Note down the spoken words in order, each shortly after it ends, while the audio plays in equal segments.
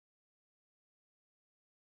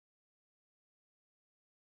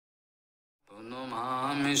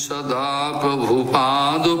Pranamami sada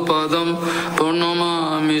Prabhupada-padam,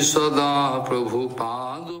 Pranamami sada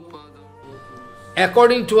Prabhupada-padam.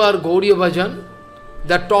 According to our Gauriya Bhajan,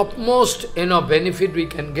 the topmost benefit we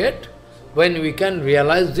can get when we can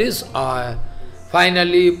realize this,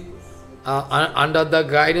 finally, under the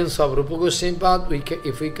guidance of Rupa Goswami Path,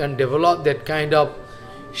 if we can develop that kind of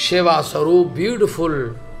Seva Sarup,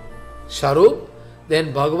 beautiful Sarup,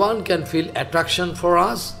 then Bhagavan can feel attraction for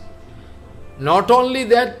us. Not only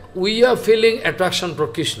that, we are feeling attraction for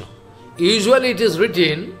Krishna. Usually it is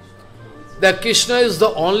written that Krishna is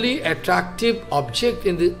the only attractive object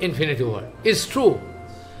in the infinity world. It's true.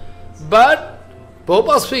 But,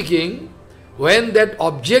 Prabhupada speaking, when that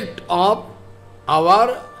object of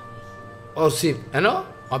our worship,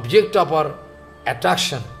 object of our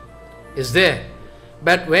attraction is there,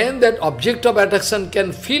 but when that object of attraction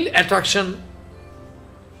can feel attraction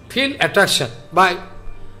by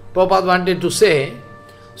Prabhupada wanted to say,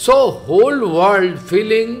 so whole world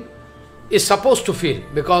feeling is supposed to feel,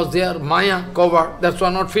 because they are Maya covered, that's why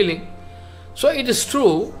not feeling. So it is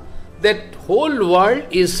true that whole world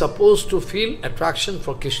is supposed to feel attraction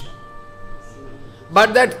for Krishna.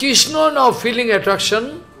 But that Krishna now feeling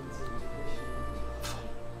attraction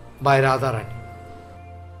by Radharani.